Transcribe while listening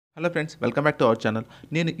Hello friends, welcome back to our channel.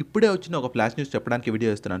 నేను ఇప్పుడే వచ్చిన ఒక ఫ్లాష్ న్యూస్ చెప్పడానికి వీడియో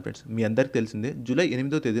ఇస్తున్నాను ఫ్రెండ్స్. మీ అందరికీ తెలిసిందే, జూలై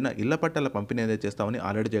 8వ తేదీన ఇళ్ల పట్టాల పంపిణీ అనేది చేస్తామని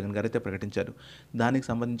ఆల్రెడీ జగన్ గారు అయితే ప్రకటించారు. దానికి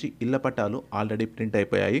సంబంధించి ఇళ్ల పట్టాలు ఆల్రెడీ ప్రింట్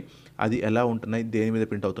అయిపోయాయి. అది ఎలా ఉంటున్నాయి, దేని మీద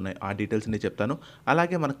ప్రింట్ అవుతున్నాయి, ఆ డీటెయిల్స్ నేను చెప్తాను.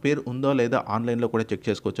 అలాగే మనకు పేరు ఉందో లేదా ఆన్లైన్లో కూడా చెక్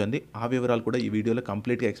చేసుకోవచ్చు అండి. ఆ వివరాలు కూడా ఈ వీడియోలో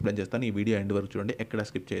కంప్లీట్గా ఎక్స్ప్లెయిన్ చేస్తాను. ఈ వీడియో ఎండ్ వరకు చూడండి, ఎక్కడ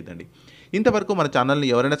స్కిప్ చేయదండి. ఇంతవరకు మన ఛానల్ని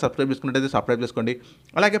ఎవరైనా సబ్స్క్రైబ్ చేసుకున్నట్టయితే సబ్స్క్రైబ్ చేసుకోండి.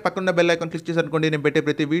 అలాగే పక్కన బెల్ ఐకాన్ క్లిక్ చేశారనుకోండి, నేను పెట్టే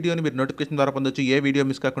ప్రతి వీడియోని మీరు నోటిఫికేషన్ ద్వారా పొందొచ్చు. ఏ వీడియో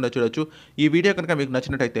మిస్ కాకుండా చూడొచ్చు. ఈ వీడియో కనుక మీకు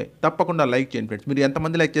నచ్చినట్టయితే తప్పకుండా లైక్ చేయండి ఫ్రెండ్స్. మీరు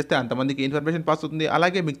ఎంతమంది లైక్ చేస్తే అంతమందికి ఇన్ఫర్మేషన్ పాస్ అవుతుంది.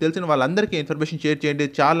 అలాగే మీకు తెలిసిన వాళ్ళందరికీ ఇన్ఫర్మేషన్ షేర్ చేయండి.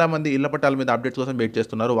 చాలామంది ఇళ్ల పట్టాల మీద అప్డేట్స్ కోసం వెయిట్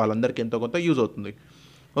చేస్తున్నారు. వాళ్ళందరికీ ఎంతో కొంత యూజ్ అవుతుంది.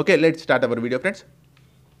 Okay, let's start our video friends.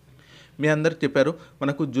 మీ అందరికి చెప్పారు,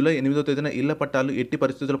 మనకు జూలై 8వ తేదీన ఇళ్ల పట్టాలు ఎట్టి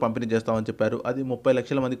పరిస్థితుల్లో పంపిణీ చేస్తామని చెప్పారు. అది 30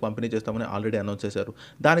 లక్షల మందికి పంపిణీ చేస్తామని ఆల్రెడీ అనౌన్స్ చేశారు.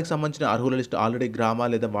 దానికి సంబంధించిన అర్హుల లిస్ట్ ఆల్రెడీ గ్రామ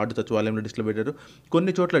లేదా వార్డు సచివాలయంలో డిస్ప్లే పెట్టారు.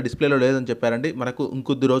 కొన్ని చోట్ల డిస్ప్లేలో లేదని చెప్పారండి. మనకు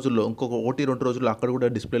ఇంకొద్ది రోజుల్లో, ఇంకొక 1-2 రోజుల్లో అక్కడ కూడా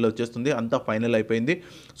డిస్ప్లేలో వచ్చేస్తుంది. అంతా ఫైనల్ అయిపోయింది.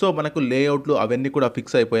 సో మనకు లేఅవుట్లు అవన్నీ కూడా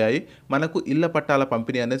ఫిక్స్ అయిపోయాయి. మనకు ఇళ్ల పట్టాల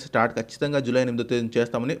పంపిణీ అనేది స్టార్ట్ ఖచ్చితంగా జూలై 8వ తేదీన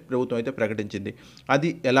చేస్తామని ప్రభుత్వం అయితే ప్రకటించింది.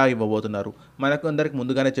 అది ఎలా ఇవ్వబోతున్నారు, మనకు అందరికి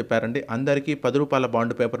ముందుగానే చెప్పారండి. అందరికీ 10 రూపాయల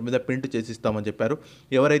బాండ్ పేపర్ మీద ప్రింట్ చేసి ఇస్తామని చెప్పారు.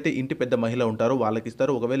 ఎవరైతే ఇంటి పెద్ద మహిళ ఉంటారో వాళ్ళకి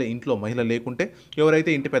ఇస్తారు. ఒకవేళ ఇంట్లో మహిళ లేకుంటే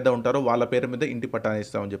ఎవరైతే ఇంటి పెద్ద ఉంటారో వాళ్ళ పేరు మీద ఇంటి పట్టాని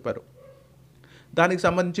ఇస్తామని చెప్పారు. దానికి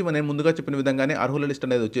సంబంధించి నేను ముందుగా చెప్పిన విధంగానే అర్హుల లిస్ట్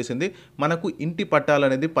అనేది వచ్చేసింది. మనకు ఇంటి పట్టాలు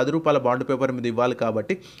అనేది 10 రూపాయల బాండ్ పేపర్ మీద ఇవ్వాలి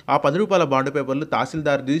కాబట్టి ఆ 10 రూపాయల బాండ్ పేపర్లు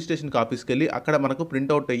తహసీల్దార్ రిజిస్ట్రేషన్ ఆఫీస్కి వెళ్ళి అక్కడ మనకు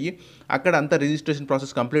ప్రింట్అవుట్ అయ్యి అక్కడ అంతా రిజిస్ట్రేషన్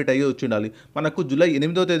ప్రాసెస్ కంప్లీట్ అయ్యి వచ్చి ఉండాలి. మనకు జూలై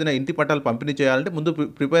 8వ తేదీన ఇంటి పట్టాలు పంపిణీ చేయాలంటే ముందు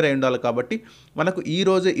ప్రిపేర్ అయి ఉండాలి. కాబట్టి మనకు ఈ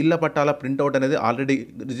రోజే ఇళ్ల పట్టాల ప్రింట్అవుట్ అనేది ఆల్రెడీ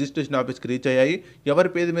రిజిస్ట్రేషన్ ఆఫీస్కి రీచ్ అయ్యాయి.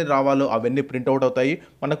 ఎవరి పేరు మీద రావాలో అవన్నీ ప్రింట్అవుట్ అవుతాయి.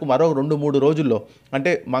 మనకు మరో 2-3 రోజుల్లో,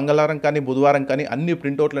 అంటే మంగళవారం కానీ బుధవారం కానీ అన్ని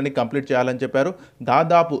ప్రింట్అవుట్లన్నీ కంప్లీట్ చేయాలని చెప్పారు.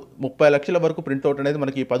 దాదాపు 30 లక్షల వరకు ప్రింట్అవుట్ అనేది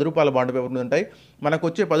మనకి ఈ 10 రూపాయల బాండ్ పేపర్ మీద ఉంటాయి. మనకు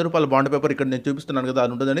వచ్చే 10 రూపాయల బాండ్ పేపర్ ఇక్కడ నేను చూపిస్తున్నాను కదా,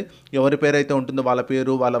 అది ఉంటుందని. ఎవరి పేరు అయితే ఉంటుందో వాళ్ళ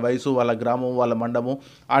పేరు, వాళ్ళ వయసు, వాళ్ళ గ్రామం, వాళ్ళ మండలం,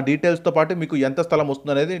 ఆ డీటెయిల్స్తో పాటు మీకు ఎంత స్థలం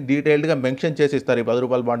వస్తుంది అనేది డీటెయిల్డ్గా మెన్షన్ చేసి ఇస్తారు ఈ 10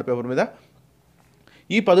 రూపాయల బాండ్ పేపర్ మీద.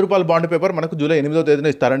 ఈ 10 రూపాయల బాండ్ పేపర్ మనకు జూలై 8వ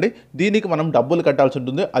తేదీన ఇస్తారండి. దీనికి మనం డబ్బులు కట్టాల్సి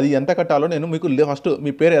ఉంటుంది. అది ఎంత కట్టాలో నేను మీకు ఫస్ట్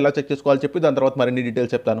మీ పేరు ఎలా చెక్ చేసుకోవాలో చెప్పి దాని తర్వాత మరిన్ని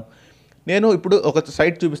డీటెయిల్స్ చెప్తాను. నేను ఇప్పుడు ఒక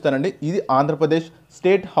సైట్ చూపిస్తానండి. ఇది ఆంధ్రప్రదేశ్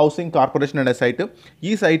స్టేట్ హౌసింగ్ కార్పొరేషన్ అనే సైట్.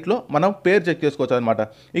 ఈ సైట్లో మనం పేరు చెక్ చేసుకోవచ్చు అనమాట.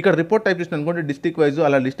 ఇక్కడ రిపోర్ట్ టైప్ చేసిన అనుకోండి, డిస్ట్రిక్ట్ వైజ్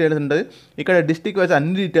అలా లిస్ట్ అనేది ఉంటుంది. ఇక్కడ డిస్ట్రిక్ట్ వైజ్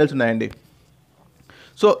అన్ని డీటెయిల్స్ ఉన్నాయండి.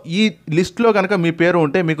 సో ఈ లిస్ట్లో కనుక మీ పేరు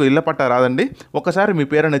ఉంటే మీకు ఇళ్ల పట్టా రాదండి. ఒకసారి మీ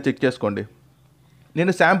పేరు అనేది చెక్ చేసుకోండి.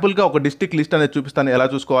 నేను శాంపుల్గా ఒక డిస్ట్రిక్ట్ లిస్ట్ అనేది చూపిస్తాను, ఎలా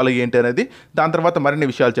చూసుకోవాలి ఏంటి అనేది. దాని తర్వాత మరిన్ని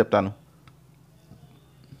విషయాలు చెప్తాను.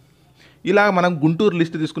 ఇలా మనం గుంటూరు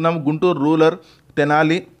లిస్ట్ తీసుకున్నాము. గుంటూరు రూరల్,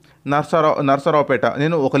 తెనాలి, నర్సరావుపేట.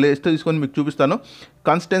 నేను ఒక లిస్ట్ తీసుకొని మీకు చూపిస్తాను.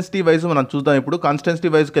 కాన్స్టిట్యున్సీ వైజ్ మనం చూద్దాం. ఇప్పుడు కాన్స్టిట్యున్సీ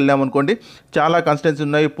వైజ్కి వెళ్ళామనుకోండి, చాలా కాన్స్టిట్యున్సీ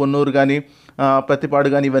ఉన్నాయి. పొన్నూరు కానీ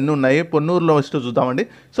ప్రతిపాడు కానీ ఇవన్నీ ఉన్నాయి. పొన్నూరులో లిస్ట్ చూద్దామండి.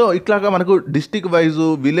 సో ఇట్లాగా మనకు district wise,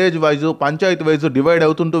 village wise, panchayat wise divide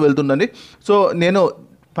అవుతుంటూ వెళ్తుందండి. సో నేను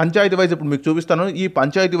పంచాయతీ వైజ్ ఇప్పుడు మీకు చూపిస్తాను. ఈ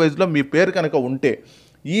పంచాయతీ వైజ్లో మీ పేరు కనుక ఉంటే,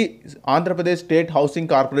 ఈ ఆంధ్రప్రదేశ్ స్టేట్ హౌసింగ్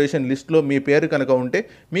కార్పొరేషన్ లిస్ట్లో మీ పేరు కనుక ఉంటే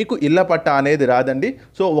మీకు ఇళ్ల పట్టా అనేది రాదండి.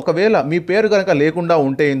 సో ఒకవేళ మీ పేరు కనుక లేకుండా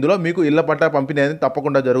ఉంటే ఇందులో మీకు ఇళ్ల పట్టా పంపిణీ అనేది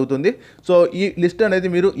తప్పకుండా జరుగుతుంది. సో ఈ లిస్ట్ అనేది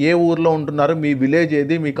మీరు ఏ ఊర్లో ఉంటున్నారు, మీ విలేజ్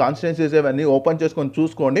ఏది, మీ కాన్స్టిట్యున్సీస్ అవన్నీ ఓపెన్ చేసుకొని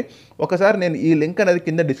చూసుకోండి. ఒకసారి నేను ఈ లింక్ అనేది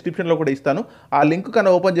కింద డిస్క్రిప్షన్లో కూడా ఇస్తాను. ఆ లింక్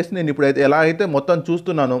కనుక ఓపెన్ చేసి నేను ఇప్పుడైతే ఎలా అయితే మొత్తం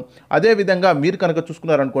చూస్తున్నానో అదేవిధంగా మీరు కనుక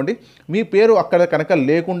చూసుకున్నారనుకోండి, మీ పేరు అక్కడ కనుక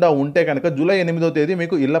లేకుండా ఉంటే కనుక జూలై 8వ తేదీ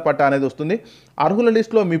మీకు ఇళ్ల పట్టా అనేది వస్తుంది. అర్హుల లిస్ట్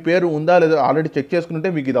లో మీ పేరు ఉందా లేదా ఆల్రెడీ చెక్ చేసుకుంటే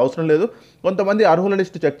మీకు ఇది అవసరం లేదు. కొంతమంది అర్హుల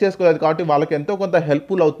లిస్ట్ చెక్ చేసుకోలేదు కాబట్టి వాళ్ళకి ఎంతో కొంత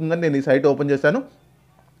హెల్ప్ఫుల్ అవుతుందని నేను ఈ సైట్ ఓపెన్ చేశాను.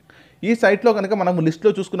 ఈ సైట్లో కనుక మనం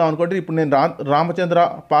లిస్ట్లో చూసుకున్నాం అనుకోండి, ఇప్పుడు నేను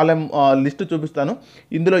రామచంద్రపాలెం లిస్టు చూపిస్తాను.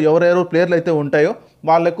 ఇందులో ఎవరెవరు ప్లేయర్లు అయితే ఉంటాయో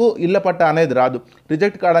వాళ్లకు ఇళ్ల పట్టా అనేది రాదు.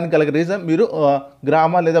 రిజెక్ట్ కావడానికి గల రీజన్ మీరు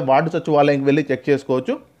గ్రామ లేదా వార్డు సచివాలయంకి వెళ్ళి చెక్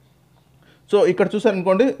చేసుకోవచ్చు. సో ఇక్కడ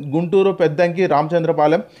చూసారనుకోండి, గుంటూరు, పెద్దంకి,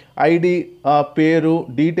 రామచంద్రపాలెం, ఐడి, పేరు,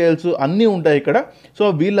 డీటెయిల్స్ అన్నీ ఉంటాయి ఇక్కడ. సో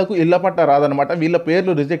వీళ్ళకు ఇళ్ల పట్టా రాదనమాట. వీళ్ళ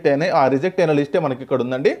పేర్లు రిజెక్ట్ అయినాయి. ఆ రిజెక్ట్ అయిన లిస్టే మనకి ఇక్కడ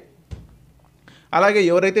ఉందండి. అలాగే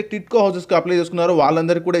ఎవరైతే టిట్కో హౌసెస్కి అప్లై చేసుకున్నారో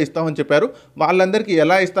వాళ్ళందరికీ కూడా ఇస్తామని చెప్పారు. వాళ్ళందరికీ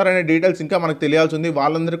ఎలా ఇస్తారనే డీటెయిల్స్ ఇంకా మనకు తెలియాల్సి ఉంది.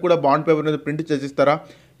 వాళ్ళందరికీ కూడా బాండ్ పేపర్ మీద ప్రింట్ చేసిస్తారా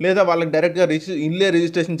లేదా వాళ్ళకి డైరెక్ట్గా ఇల్లే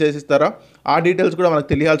రిజిస్ట్రేషన్ చేసిస్తారా, ఆ డీటెయిల్స్ కూడా మనకు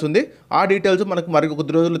తెలియాల్సి ఉంది. ఆ డీటెయిల్స్ మనకు మరి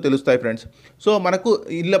కొద్ది రోజుల్లో తెలుస్తాయి ఫ్రెండ్స్. సో మనకు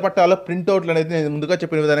ఇళ్ల పట్టాల ప్రింట్అవుట్లు అనేది నేను ముందుగా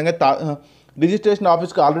చెప్పిన విధంగా రిజిస్ట్రేషన్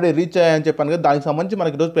ఆఫీస్కి ఆల్రెడీ రీచ్ అయ్యాయని చెప్పాను కదా. దానికి సంబంధించి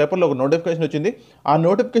మనకి ఈరోజు పేపర్లో ఒక నోటిఫికేషన్ వచ్చింది. ఆ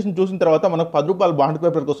నోటిఫికేషన్ చూసిన తర్వాత మనకు 10 రూపాయల బాండ్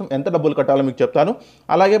పేపర్ కోసం ఎంత డబ్బులు కట్టాలో మీకు చెప్తాను.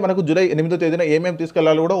 అలాగే మనకు జూలై 8వ తేదీన ఏమేమి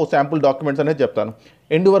తీసుకెళ్లాలో కూడా ఒక శాంపుల్ డాక్యుమెంట్స్ అనేది చెప్తాను.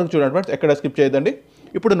 ఎండ్ వరకు చూడండి ఫ్రెండ్స్, ఎక్కడ స్కిప్ చేయదండి.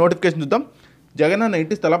 ఇప్పుడు నోటిఫికేషన్ చూద్దాం. జగనన్న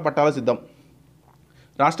ఇంటి స్థలం పట్టాల సిద్ధం.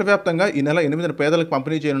 రాష్ట్ర వ్యాప్తంగా ఈ నెల 8న పేదలకు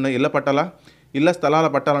పంపిణీ చేయనున్న ఇళ్ల పట్టాల ఇళ్ల స్థలాల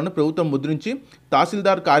పట్టాలను ప్రభుత్వం ముద్రించి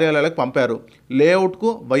తహసీల్దార్ కార్యాలయాలకు పంపారు.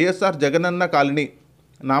 లేఅవుట్కు వైఎస్ఆర్ జగనన్న కాలనీ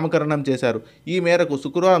నామకరణం చేశారు. ఈ మేరకు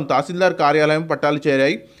శుక్రవారం తహసీల్దార్ కార్యాలయం పట్టాలు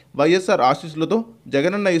చేరాయి. వైఎస్ఆర్ ఆశీస్సులతో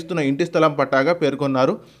జగనన్న ఇస్తున్న ఇంటి స్థలం పట్టాగా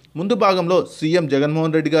పేర్కొన్నారు. ముందు భాగంలో సీఎం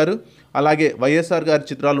జగన్మోహన్ రెడ్డి గారు అలాగే వైఎస్ఆర్ గారి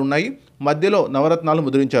చిత్రాలు ఉన్నాయి. మధ్యలో నవరత్నాలు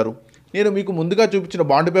ముద్రించారు. నేను మీకు ముందుగా చూపించిన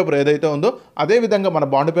బాండ్ పేపర్ ఏదైతే ఉందో అదే విధంగా మన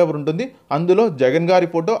బాండ్ పేపర్ ఉంటుంది. అందులో జగన్ గారి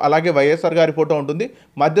ఫోటో అలాగే వైఎస్ఆర్ గారి ఫోటో ఉంటుంది.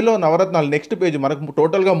 మధ్యలో నవరత్నాలు నెక్స్ట్ పేజ్ మనకు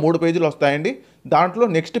టోటల్గా 3 పేజీలు వస్తాయండి. దాంట్లో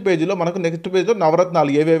నెక్స్ట్ పేజీలో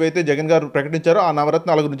నవరత్నాలు ఏవేవైతే జగన్ గారు ప్రకటించారో ఆ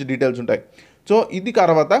నవరత్నాల గురించి డీటెయిల్స్ ఉంటాయి. సో ఇది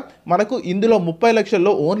తర్వాత మనకు ఇందులో 30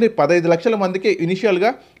 లక్షల్లో ఓన్లీ 15 లక్షల మందికి ఇనిషియల్గా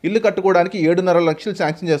ఇల్లు కట్టుకోవడానికి 7.5 లక్షలు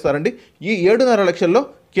శాంక్షన్ చేస్తారండి. ఈ 7.5 లక్షల్లో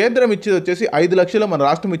కేంద్రం ఇచ్చేది వచ్చేసి 5 లక్షలు, మన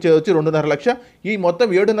రాష్ట్రం ఇచ్చేది వచ్చి 2.5 లక్ష. ఈ మొత్తం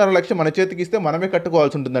 7.5 లక్ష మన చేతికి ఇస్తే మనమే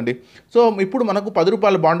కట్టుకోవాల్సి ఉంటుందండి. సో ఇప్పుడు మనకు 10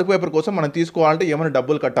 రూపాయల బాండ్ పేపర్ కోసం మనం తీసుకోవాలంటే ఏమైనా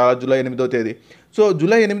డబ్బులు కట్టాలా జూలై 8వ తేదీ. సో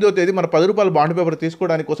జూలై 8వ తేదీ మన 10 రూపాయల బాండ్ పేపర్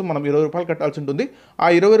తీసుకోవడానికి కోసం మనం 20 రూపాయలు కట్టాల్సి ఉంటుంది. ఆ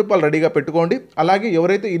 20 రూపాయలు రెడీగా పెట్టుకోండి. అలాగే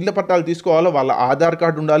ఎవరైతే ఇళ్ల పట్టాలు తీసుకోవాలో వాళ్ళ ఆధార్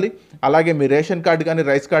కార్డు ఉండాలి. అలాగే మీ రేషన్ కార్డు కానీ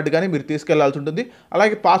రైస్ కార్డు కానీ మీరు తీసుకెళ్లాల్సి ఉంటుంది.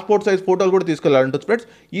 అలాగే పాస్పోర్ట్ సైజ్ ఫోటోలు కూడా తీసుకెళ్లాలి ఉంటుంది ఫ్రెండ్స్.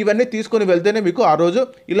 ఇవన్నీ తీసుకొని వెళ్తేనే మీకు ఆ రోజు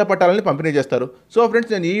ఇళ్ల పట్టాలని పంపిణీ చేస్తారు. సో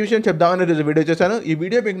ఫ్రెండ్స్, నేను ఈ విషయం చెప్దామని వీడియో చేశాను. ఈ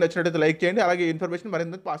వీడియో మీకు నచ్చినట్లయితే లైక్ చేయండి. అలాగే ఇన్ఫర్మేషన్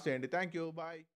మరింత పాస్ చేయండి. Thank you. బాయ్.